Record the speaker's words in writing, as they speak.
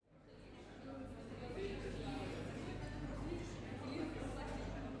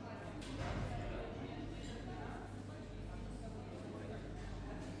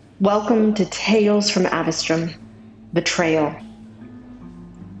Welcome to Tales from Avistrum, Betrayal,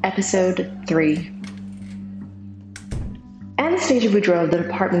 Episode 3. Anastasia Boudreau of the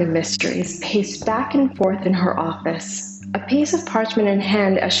Department of Mysteries paced back and forth in her office, a piece of parchment in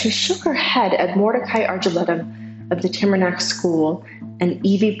hand as she shook her head at Mordecai Argeletum of the Timbernack School and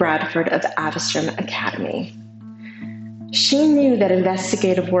Evie Bradford of Avistrum Academy. She knew that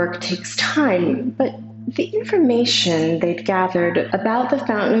investigative work takes time, but the information they'd gathered about the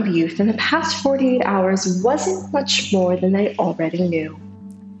Fountain of Youth in the past 48 hours wasn't much more than they already knew.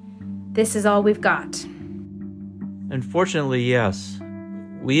 This is all we've got. Unfortunately, yes.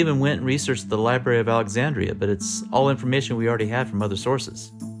 We even went and researched the Library of Alexandria, but it's all information we already had from other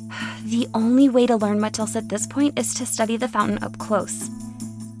sources. The only way to learn much else at this point is to study the fountain up close.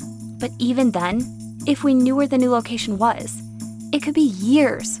 But even then, if we knew where the new location was, it could be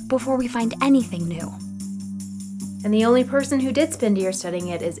years before we find anything new. And the only person who did spend years studying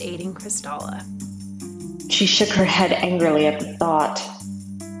it is Aiden Cristalla. She shook her head angrily at the thought.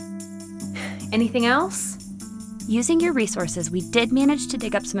 Anything else? Using your resources, we did manage to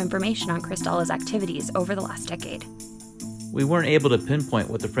dig up some information on Cristalla's activities over the last decade. We weren't able to pinpoint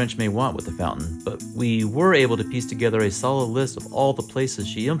what the French may want with the fountain, but we were able to piece together a solid list of all the places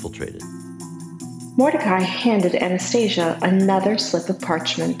she infiltrated. Mordecai handed Anastasia another slip of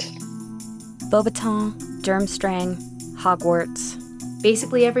parchment. Beauxbaton, Durmstrang, Hogwarts.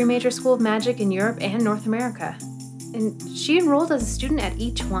 Basically every major school of magic in Europe and North America. And she enrolled as a student at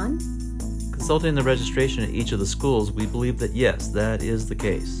each one? Consulting the registration at each of the schools, we believe that yes, that is the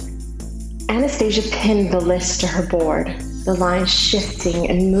case. Anastasia pinned the list to her board, the lines shifting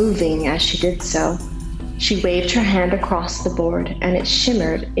and moving as she did so. She waved her hand across the board, and it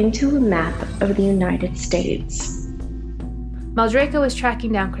shimmered into a map of the United States. Maldraco is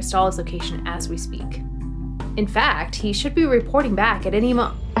tracking down Cristalla's location as we speak. In fact, he should be reporting back at any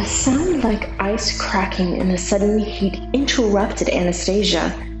moment. A sound like ice cracking in the sudden heat interrupted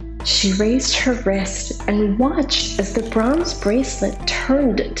Anastasia. She raised her wrist and watched as the bronze bracelet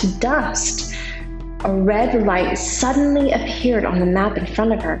turned to dust. A red light suddenly appeared on the map in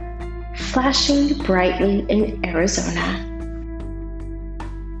front of her, flashing brightly in Arizona.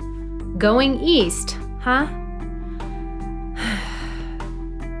 Going east, huh?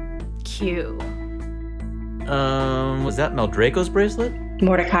 Q. Was that Maldraco's bracelet?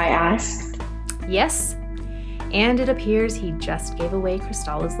 Mordecai asked. Yes, and it appears he just gave away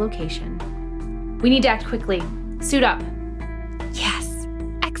Cristalla's location. We need to act quickly. Suit up. Yes,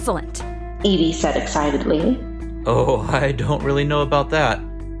 excellent. Evie said excitedly. Oh, I don't really know about that.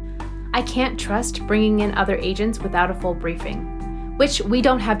 I can't trust bringing in other agents without a full briefing, which we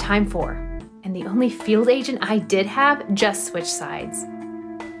don't have time for. And the only field agent I did have just switched sides.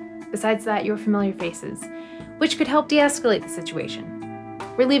 Besides that, your familiar faces, which could help de-escalate the situation.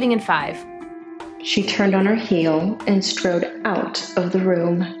 We're leaving in 5. She turned on her heel and strode out of the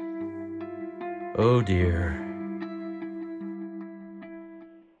room. Oh dear.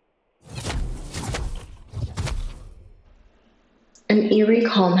 An eerie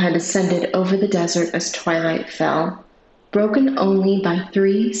calm had descended over the desert as twilight fell, broken only by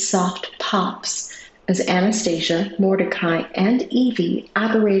 3 soft pops as Anastasia, Mordecai, and Evie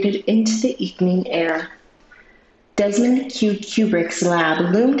apparated into the evening air. Desmond Q. Kubrick's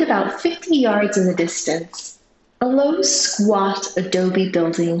lab loomed about 50 yards in the distance, a low, squat adobe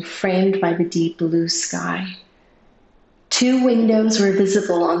building framed by the deep blue sky. 2 windows were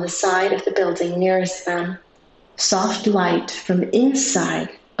visible on the side of the building nearest them, soft light from inside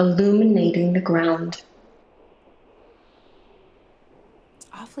illuminating the ground. It's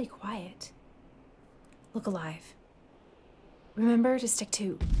awfully quiet. Look alive. Remember to stick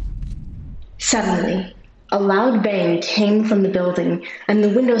to... Suddenly, a loud bang came from the building, and the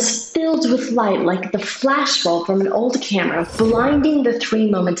windows filled with light like the flashbulb from an old camera, blinding the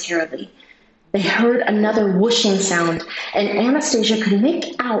 3 momentarily. They heard another whooshing sound, and Anastasia could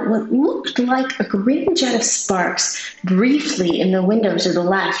make out what looked like a green jet of sparks briefly in the window to the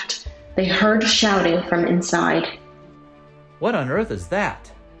left. They heard shouting from inside. What on earth is that?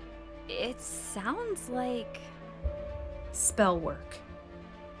 It sounds like spell work.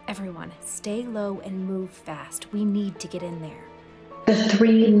 Everyone, stay low and move fast. We need to get in there. The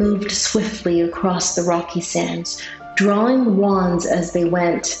 3 moved swiftly across the rocky sands, drawing wands as they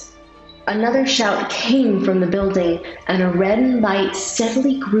went. Another shout came from the building, and a red light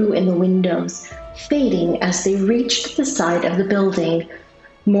steadily grew in the windows, fading as they reached the side of the building.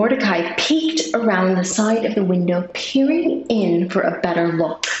 Mordecai peeked around the side of the window, peering in for a better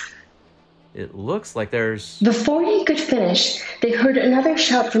look. It looks like there's... Before he could finish, they heard another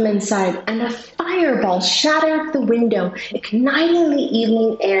shout from inside, and a fireball shattered the window, igniting the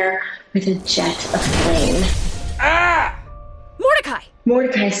evening air with a jet of flame. Ah! Mordecai!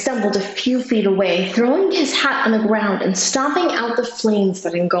 Mordecai stumbled a few feet away, throwing his hat on the ground and stomping out the flames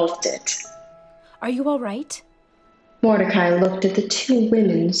that engulfed it. Are you all right? Mordecai looked at the two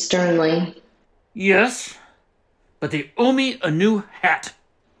women sternly. Yes, but they owe me a new hat.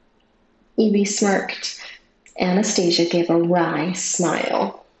 Evie smirked. Anastasia gave a wry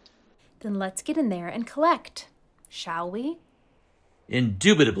smile. Then let's get in there and collect, shall we?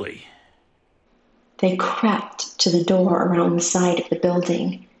 Indubitably. They crept to the door around the side of the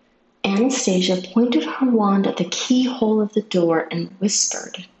building. Anastasia pointed her wand at the keyhole of the door and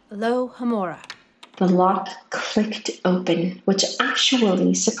whispered. Lo Hamora. The lock clicked open, which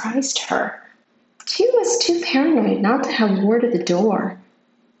actually surprised her. She was too paranoid not to have word at the door.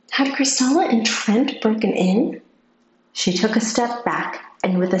 Had Cristalla and Trent broken in? She took a step back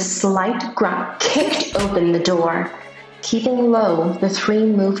and with a slight grunt kicked open the door. Keeping low, the three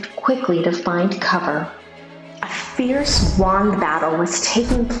moved quickly to find cover. A fierce wand battle was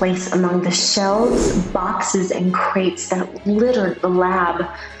taking place among the shelves, boxes, and crates that littered the lab.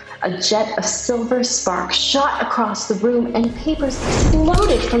 A jet of silver spark shot across the room, and papers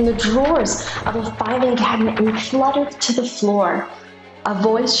exploded from the drawers of a filing cabinet and fluttered to the floor. A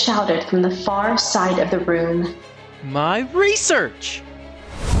voice shouted from the far side of the room. My research!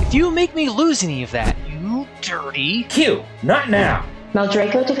 If you make me lose any of that, you dirty... Q, not now.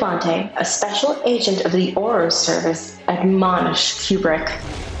 Maldraco Devante, a special agent of the Auror Service, admonished Kubrick.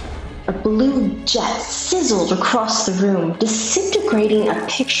 A blue jet sizzled across the room, disintegrating a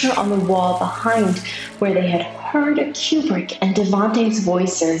picture on the wall behind where they had heard Kubrick and Devante's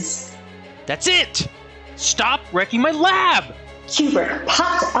voices. That's it! Stop wrecking my lab! Kubrick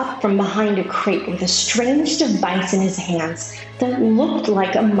popped up from behind a crate with a strange device in his hands that looked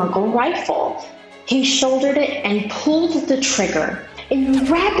like a Muggle rifle. He shouldered it and pulled the trigger.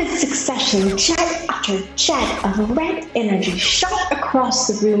 In rapid succession, jet after jet of red energy shot across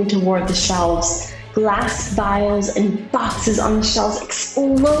the room toward the shelves. Glass vials and boxes on the shelves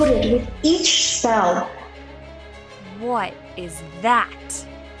exploded with each spell. What is that?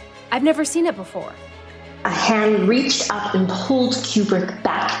 I've never seen it before. A hand reached up and pulled Kubrick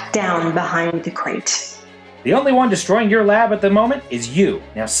back down behind the crate. The only one destroying your lab at the moment is you.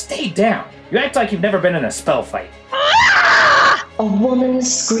 Now stay down. You act like you've never been in a spell fight. A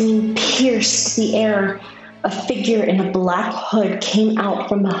woman's scream pierced the air. A figure in a black hood came out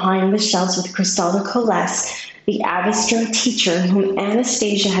from behind the shelves with Cristalla Coles, the Avestra teacher whom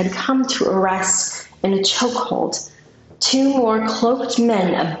Anastasia had come to arrest, in a chokehold. Two more cloaked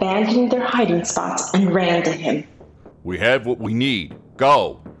men abandoned their hiding spots and ran to him. We have what we need.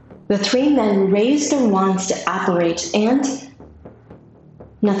 Go! The three men raised their wands to apparate, and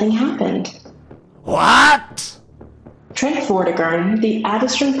nothing happened. What? Trent Vortigern, the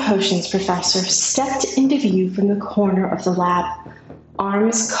Avestron Potions professor, stepped into view from the corner of the lab,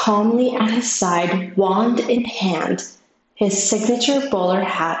 arms calmly at his side, wand in hand, his signature bowler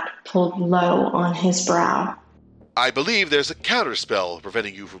hat pulled low on his brow. I believe there's a counterspell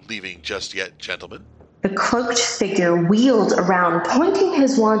preventing you from leaving just yet, gentlemen. The cloaked figure wheeled around, pointing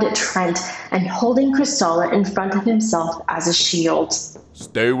his wand at Trent and holding Cristalla in front of himself as a shield.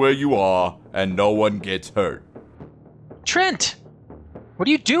 Stay where you are, and no one gets hurt. Trent! What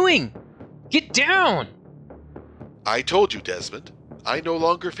are you doing? Get down! I told you, Desmond. I no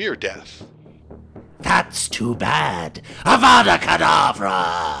longer fear death. That's too bad. Avada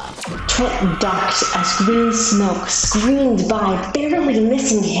Kedavra! Trent ducked as green smoke screamed by, barely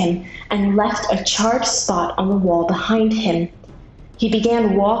missing him, and left a charred spot on the wall behind him. He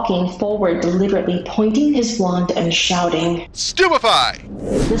began walking forward deliberately, pointing his wand and shouting, Stupefy!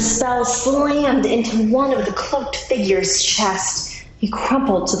 The spell slammed into one of the cloaked figure's chest. He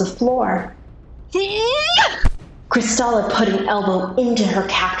crumpled to the floor. Cristalla put an elbow into her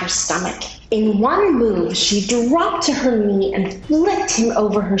captor's stomach. In one move, she dropped to her knee and flicked him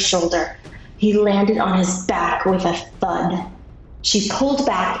over her shoulder. He landed on his back with a thud. She pulled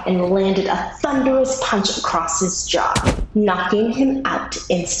back and landed a thunderous punch across his jaw, knocking him out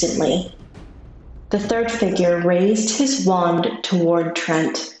instantly. The third figure raised his wand toward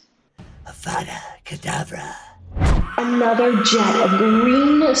Trent. Avada Kedavra. Another jet of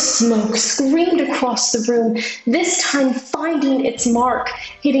green smoke screamed across the room, this time finding its mark,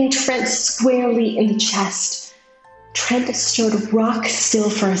 hitting Trent squarely in the chest. Trent stood rock still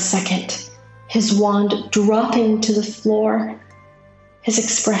for a second, his wand dropping to the floor. His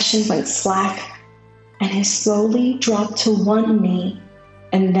expression went slack, and he slowly dropped to one knee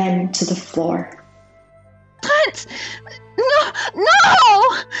and then to the floor. Trent!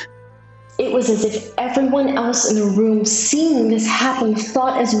 No! It was as if everyone else in the room, seeing this happen,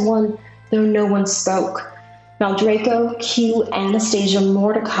 thought as one, though no one spoke. Maldraco, Q, Anastasia,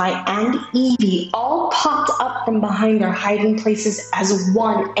 Mordecai, and Evie all popped up from behind their hiding places as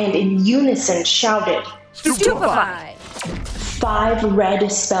one and in unison shouted, Stupefy! 5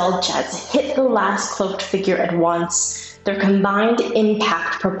 red spell jets hit the last cloaked figure at once, their combined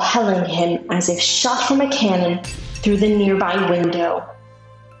impact propelling him as if shot from a cannon through the nearby window.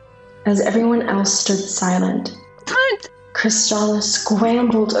 As everyone else stood silent, Trent! Crystalla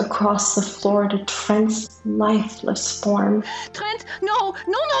scrambled across the floor to Trent's lifeless form. Trent, no!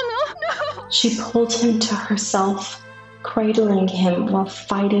 She pulled him to herself, cradling him while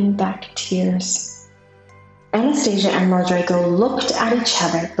fighting back tears. Anastasia and Maldraco looked at each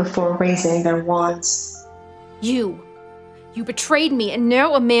other before raising their wands. You betrayed me, and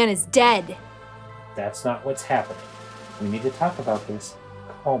now a man is dead. That's not what's happening. We need to talk about this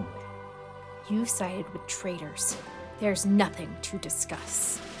calmly. You sided with traitors. There's nothing to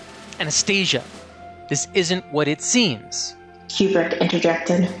discuss. Anastasia, this isn't what it seems. Kubrick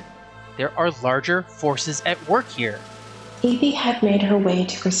interjected. There are larger forces at work here. Evie had made her way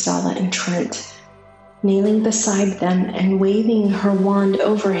to Crystalla and Trent, kneeling beside them and waving her wand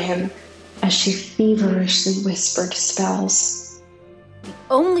over him as she feverishly whispered spells. The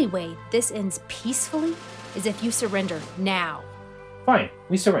only way this ends peacefully is if you surrender now. Fine,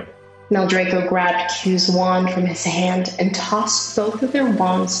 we surrender. Maldraco grabbed Q's wand from his hand and tossed both of their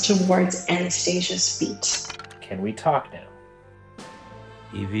wands towards Anastasia's feet. Can we talk now?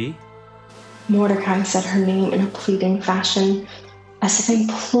 Evie? Mordecai said her name in a pleading fashion, as if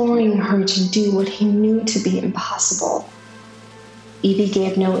imploring her to do what he knew to be impossible. Evie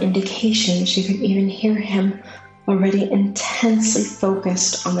gave no indication she could even hear him, already intensely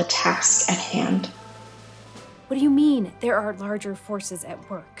focused on the task at hand. What do you mean, there are larger forces at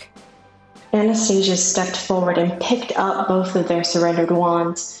work? Anastasia stepped forward and picked up both of their surrendered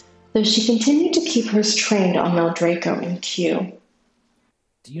wands, though she continued to keep hers trained on Maldraco and Q.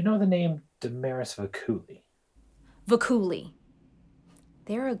 Do you know the name Damaris Vakuli? Vakuli.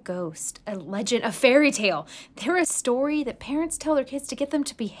 They're a ghost, a legend, a fairy tale. They're a story that parents tell their kids to get them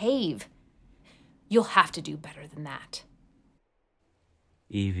to behave. You'll have to do better than that.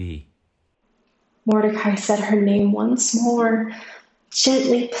 Evie. Mordecai said her name once more,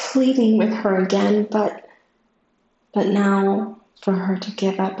 gently pleading with her again, but now for her to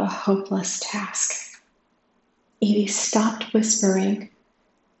give up a hopeless task. Evie stopped whispering,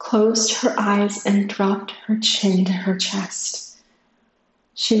 closed her eyes, and dropped her chin to her chest.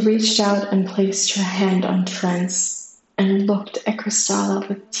 She reached out and placed her hand on Trent's and looked at Crystalla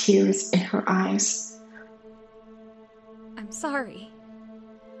with tears in her eyes. I'm sorry.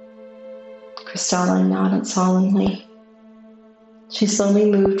 Crystalla nodded solemnly. She slowly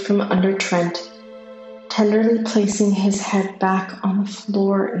moved from under Trent, tenderly placing his head back on the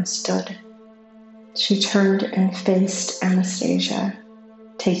floor and stood. She turned and faced Anastasia,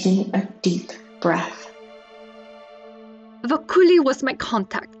 taking a deep breath. Vakuli was my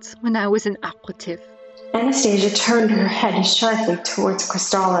contact when I was an Aquative. Anastasia turned her head sharply towards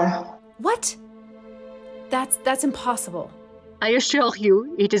Crystalla. What? That's impossible. I assure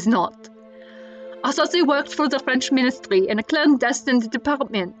you, it is not. I thought they worked for the French ministry in a clandestine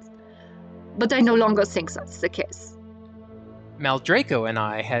department, but I no longer think that's the case. Maldraco and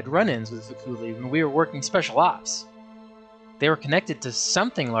I had run-ins with Vakuli when we were working special ops. They were connected to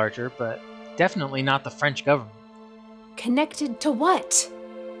something larger, but definitely not the French government. Connected to what?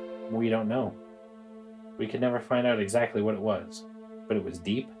 We don't know. We could never find out exactly what it was, but it was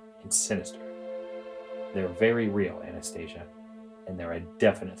deep and sinister. They're very real, Anastasia, and they're a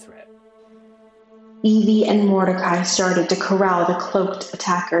definite threat. Evie and Mordecai started to corral the cloaked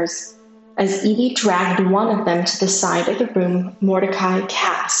attackers. As Evie dragged one of them to the side of the room, Mordecai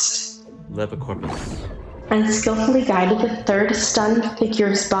cast Levicorpus. and skillfully guided the third stunned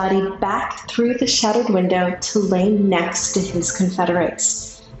figure's body back through the shattered window to lay next to his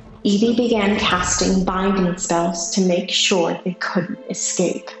confederates. Evie began casting binding spells to make sure they couldn't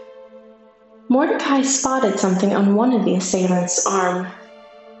escape. Mordecai spotted something on one of the assailants' arm.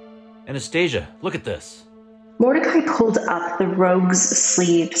 Anastasia, look at this. Mordecai pulled up the rogue's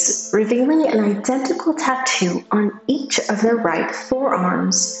sleeves, revealing an identical tattoo on each of their right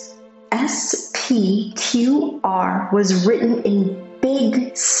forearms. SPQR was written in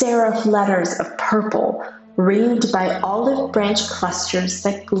big serif letters of purple, ringed by olive branch clusters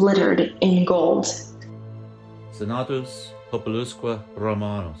that glittered in gold. Senatus Populusque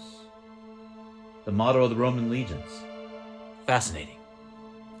Romanus. The motto of the Roman legions. Fascinating.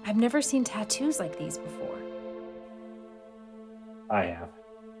 I've never seen tattoos like these before. I have.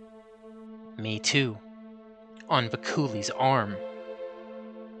 Me too. On Vakuli's arm.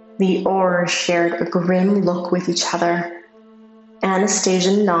 The Aurors shared a grim look with each other.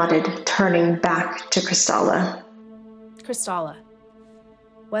 Anastasia nodded, turning back to Kristalla. Kristalla,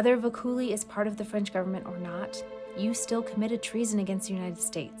 whether Vakuli is part of the French government or not, you still committed treason against the United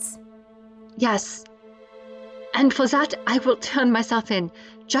States. Yes. And for that, I will turn myself in.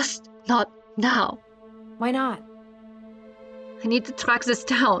 Just not now. Why not? I need to track this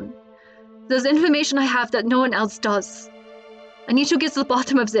down. There's information I have that no one else does. I need to get to the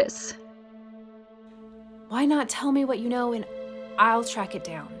bottom of this. Why not tell me what you know and I'll track it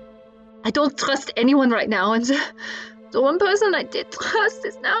down? I don't trust anyone right now, and the one person I did trust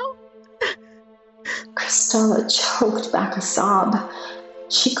is now... Kristalla choked back a sob.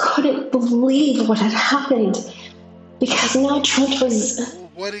 She couldn't believe what had happened, because now Trent was...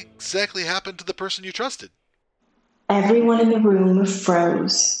 What exactly happened to the person you trusted? Everyone in the room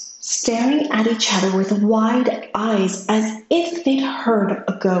froze, staring at each other with wide eyes as if they'd heard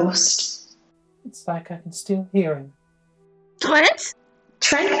a ghost. It's like I can still hear him. Trent?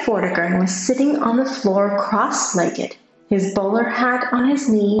 Trent Vortigern was sitting on the floor cross-legged, his bowler hat on his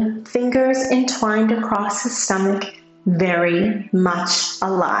knee, fingers entwined across his stomach, very much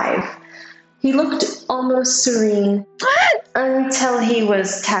alive. He looked almost serene until he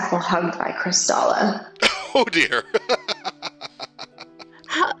was tackle-hugged by Kristalla. Oh dear.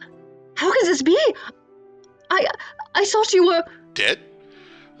 How could this be? I thought you were... Dead?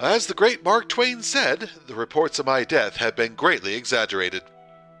 As the great Mark Twain said, the reports of my death have been greatly exaggerated.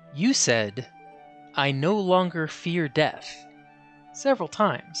 You said, "I no longer fear death," several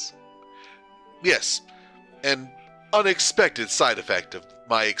times. Yes, an unexpected side effect of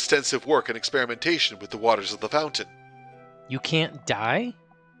my extensive work and experimentation with the waters of the fountain. You can't die?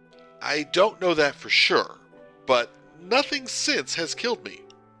 I don't know that for sure, but nothing since has killed me.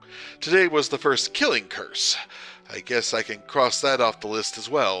 Today was the first killing curse. I guess I can cross that off the list as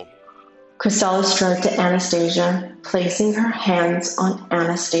well. Kristalla strode to Anastasia, placing her hands on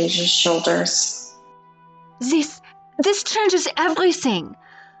Anastasia's shoulders. This changes everything.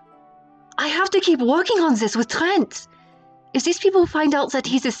 I have to keep working on this with Trent. If these people find out that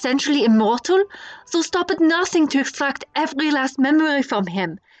he's essentially immortal, they'll stop at nothing to extract every last memory from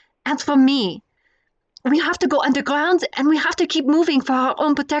him. And from me. We have to go underground, and we have to keep moving for our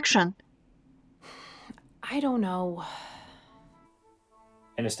own protection. I don't know.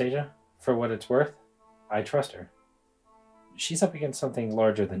 Anastasia, for what it's worth, I trust her. She's up against something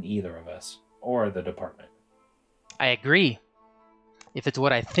larger than either of us, or the department. I agree. If it's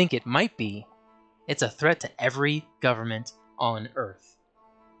what I think it might be, it's a threat to every government on Earth.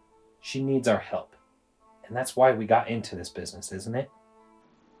 She needs our help. And that's why we got into this business, isn't it?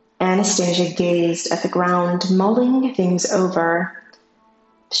 Anastasia gazed at the ground, mulling things over.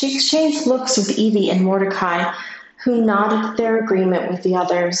 She exchanged looks with Evie and Mordecai, who nodded their agreement with the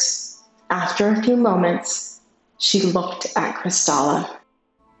others. After a few moments, she looked at Kristalla.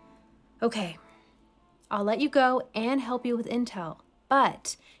 Okay, I'll let you go and help you with intel,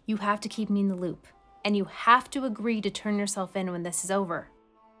 but you have to keep me in the loop, and you have to agree to turn yourself in when this is over.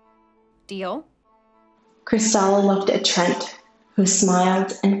 Deal? Kristalla looked at Trent, who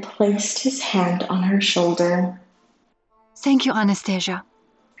smiled and placed his hand on her shoulder. Thank you, Anastasia.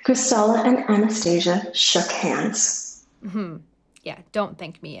 Kristalla and Anastasia shook hands. Yeah, don't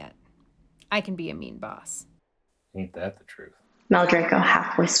thank me yet. I can be a mean boss. Ain't that the truth? Maldraco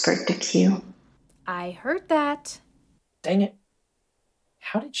half-whispered to Q. I heard that. Dang it.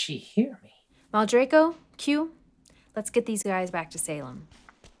 How did she hear me? Maldraco, Q, let's get these guys back to Salem.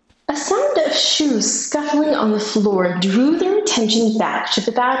 A sound of shoes scuffling on the floor drew their attention back to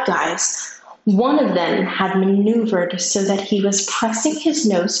the bad guys. One of them had maneuvered so that he was pressing his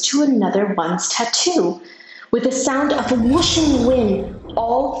nose to another one's tattoo. With a sound of whooshing wind,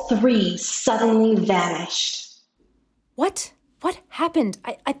 all three suddenly vanished. What? What happened?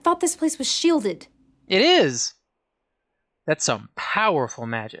 I thought this place was shielded. It is! That's some powerful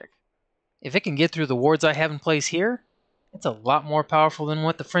magic. If it can get through the wards I have in place here, it's a lot more powerful than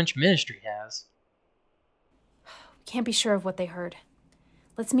what the French ministry has. We can't be sure of what they heard.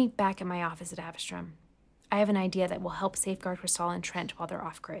 Let's meet back at my office at Avastrom. I have an idea that will help safeguard Kristalla and Trent while they're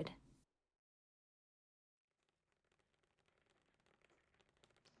off-grid.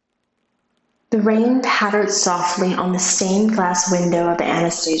 The rain pattered softly on the stained glass window of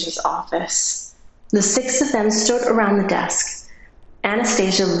Anastasia's office. The six of them stood around the desk.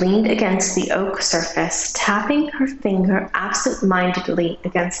 Anastasia leaned against the oak surface, tapping her finger absent-mindedly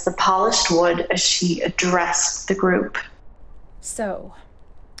against the polished wood as she addressed the group. So,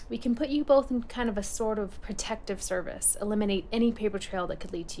 We can put you both in kind of a sort of protective service, eliminate any paper trail that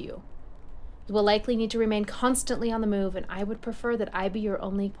could lead to you. You will likely need to remain constantly on the move, and I would prefer that I be your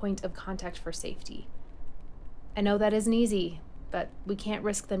only point of contact for safety. I know that isn't easy, but we can't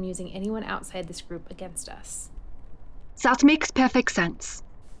risk them using anyone outside this group against us. That makes perfect sense.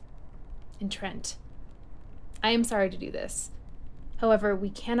 And Trent, I am sorry to do this. However,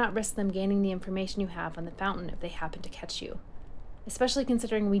 we cannot risk them gaining the information you have on the fountain if they happen to catch you, especially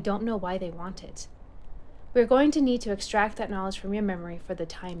considering we don't know why they want it. We're going to need to extract that knowledge from your memory for the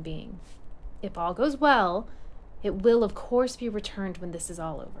time being. If all goes well, it will of course be returned when this is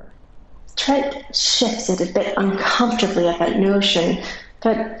all over. Trent shifted a bit uncomfortably at that notion,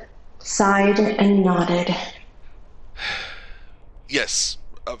 but sighed and nodded. Yes,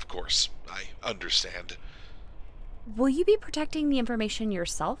 of course. I understand. Will you be protecting the information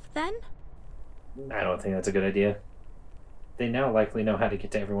yourself, then? I don't think that's a good idea. They now likely know how to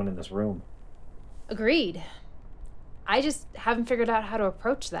get to everyone in this room. Agreed. I just haven't figured out how to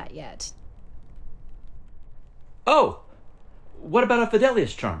approach that yet. Oh! What about a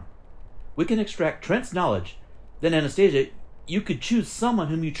Fidelius charm? We can extract Trent's knowledge. Then, Anastasia, you could choose someone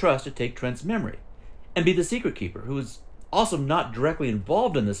whom you trust to take Trent's memory, and be the secret keeper, who is also not directly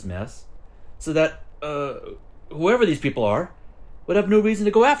involved in this mess, so that, whoever these people are, would have no reason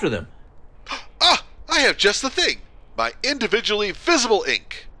to go after them. Ah! I have just the thing! My individually visible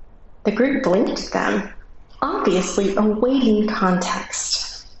ink! The group blinked at them, obviously awaiting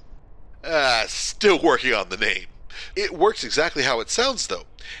context. Still working on the name. It works exactly how it sounds, though.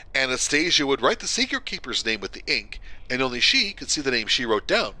 Anastasia would write the secret keeper's name with the ink, and only she could see the name she wrote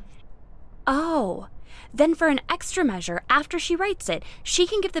down. Oh, then for an extra measure, after she writes it, she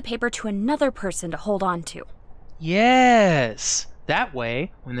can give the paper to another person to hold on to. Yes! That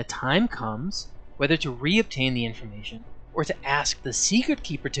way, when the time comes, whether to reobtain the information or to ask the secret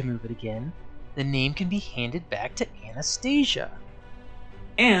keeper to move it again, the name can be handed back to Anastasia.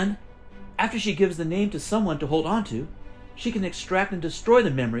 And after she gives the name to someone to hold on to, she can extract and destroy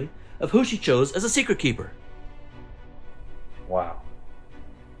the memory of who she chose as a secret keeper. Wow.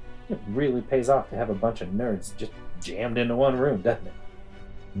 It really pays off to have a bunch of nerds just jammed into one room, doesn't it?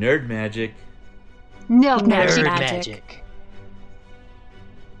 Nerd magic. Nerd Nerd magic. magic.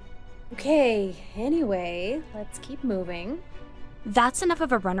 Okay, anyway, let's keep moving. That's enough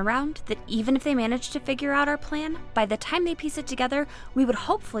of a runaround that even if they manage to figure out our plan, by the time they piece it together, we would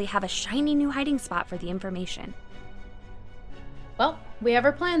hopefully have a shiny new hiding spot for the information. Well, we have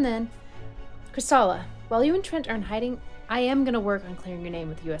our plan then. Kristalla, while you and Trent are in hiding, I am going to work on clearing your name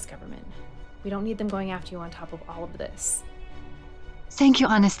with the US government. We don't need them going after you on top of all of this. Thank you,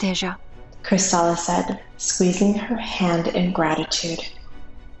 Anastasia. Kristalla said, squeezing her hand in gratitude.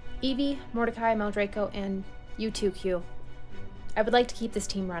 Evie, Mordecai, Maldraco, and you too, Q. I would like to keep this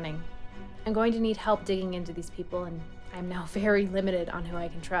team running. I'm going to need help digging into these people, and I'm now very limited on who I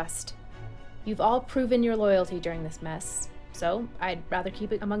can trust. You've all proven your loyalty during this mess, so I'd rather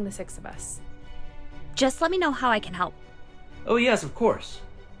keep it among the 6 of us. Just let me know how I can help. Oh yes, of course.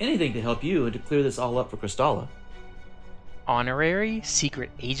 Anything to help you and to clear this all up for Kristalla. Honorary secret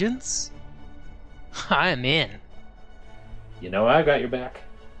agents? I'm in. You know I got your back.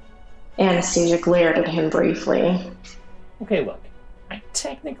 Anastasia glared at him briefly. Okay, look. I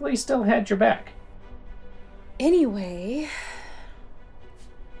technically still had your back. Anyway,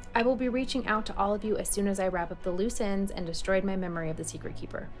 I will be reaching out to all of you as soon as I wrap up the loose ends and destroyed my memory of the secret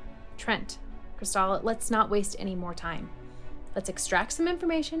keeper. Trent, Kristalla, let's not waste any more time. Let's extract some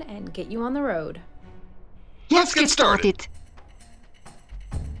information and get you on the road. Let's get started.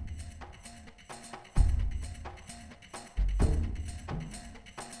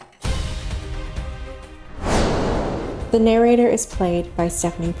 The narrator is played by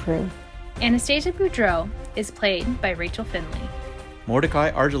Stephanie Prue. Anastasia Boudreau is played by Rachel Finley. Mordecai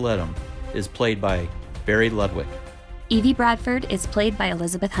Argeletum is played by Barry Ludwig. Evie Bradford is played by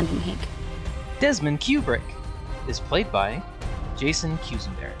Elizabeth Huntinghank. Desmond Kubrick is played by Jason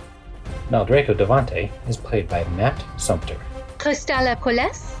Kusenberry. Maldraco Devante is played by Matt Sumter. Kristalla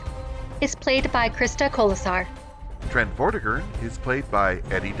Poles is played by Krista Kolasar. Trent Vortigern is played by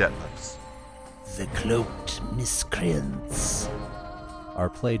Eddie Detlefs. The cloaked miscreants are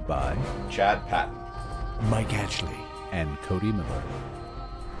played by Chad Patton, Mike Ashley, and Cody Miller.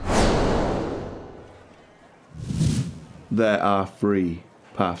 There are 3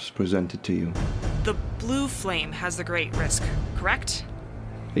 paths presented to you. The blue flame has the great risk, correct?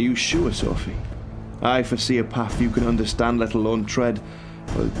 Are you sure, Sophie? I foresee a path you can understand, let alone tread,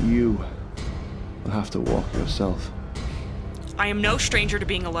 but you will have to walk yourself. I am no stranger to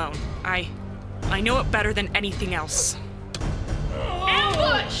being alone. I know it better than anything else.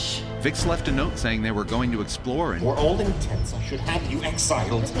 Ambush! Vix left a note saying they were going to explore and... For all intents, I should have you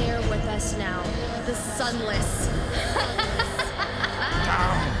exiled. They're with us now. The Sunless.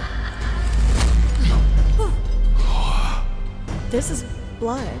 This is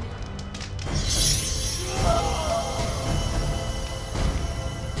blood.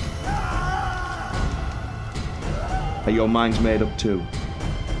 Are your minds made up too?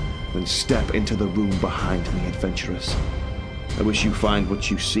 Then step into the room behind me, adventurers. I wish you find what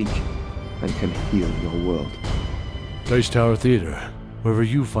you seek and can heal your world. Dice Tower Theater, wherever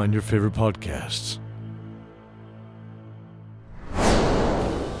you find your favorite podcasts.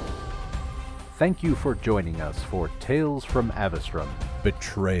 Thank you for joining us for Tales from Avistrum: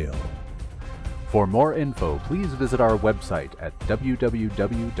 Betrayal. For more info, please visit our website at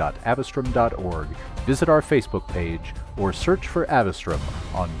www.avistrum.org, visit our Facebook page, or search for Avistrum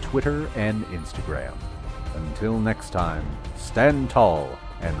on Twitter and Instagram. Until next time, stand tall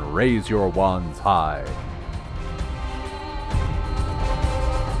and raise your wands high.